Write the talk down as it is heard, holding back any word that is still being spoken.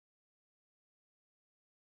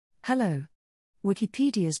Hello.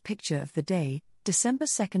 Wikipedia's picture of the day, December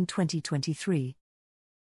 2, 2023.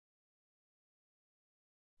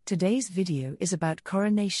 Today's video is about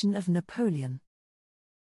Coronation of Napoleon.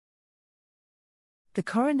 The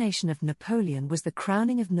coronation of Napoleon was the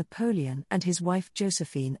crowning of Napoleon and his wife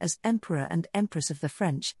Joséphine as Emperor and Empress of the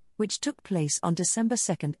French, which took place on December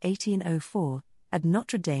 2, 1804, at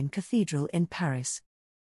Notre-Dame Cathedral in Paris.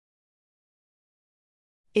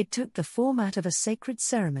 It took the format of a sacred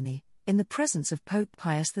ceremony, in the presence of Pope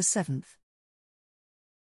Pius VII.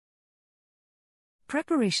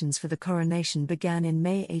 Preparations for the coronation began in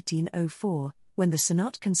May 1804, when the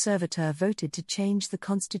Sénat conservateur voted to change the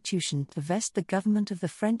constitution to vest the government of the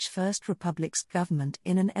French First Republic's government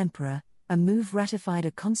in an emperor, a move ratified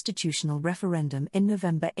a constitutional referendum in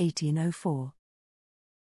November 1804.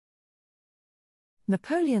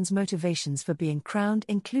 Napoleon's motivations for being crowned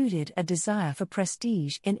included a desire for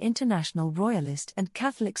prestige in international royalist and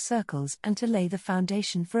Catholic circles and to lay the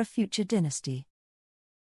foundation for a future dynasty.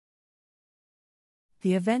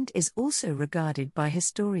 The event is also regarded by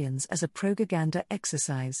historians as a progaganda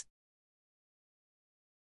exercise.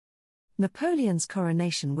 Napoleon's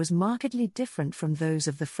coronation was markedly different from those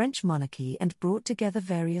of the French monarchy and brought together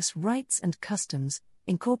various rites and customs,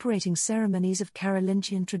 incorporating ceremonies of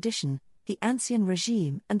Carolingian tradition, the ancien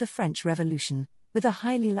régime and the French Revolution, with a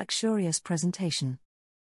highly luxurious presentation.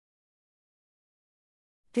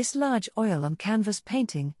 This large oil-on-canvas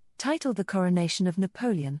painting, titled The Coronation of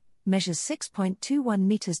Napoleon, measures 6.21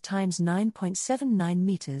 meters times 9.79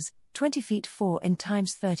 meters, 20 feet 4 in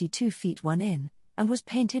times 32 feet 1 in, and was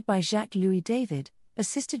painted by Jacques-Louis David,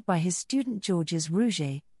 assisted by his student Georges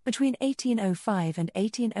Rouget, between 1805 and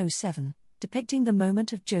 1807, depicting the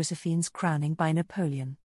moment of Joséphine's crowning by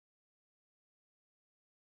Napoleon.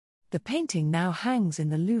 The painting now hangs in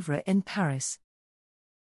the Louvre in Paris.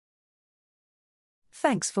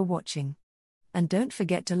 Thanks for watching. And don't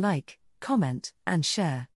forget to like, comment, and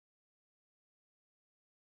share.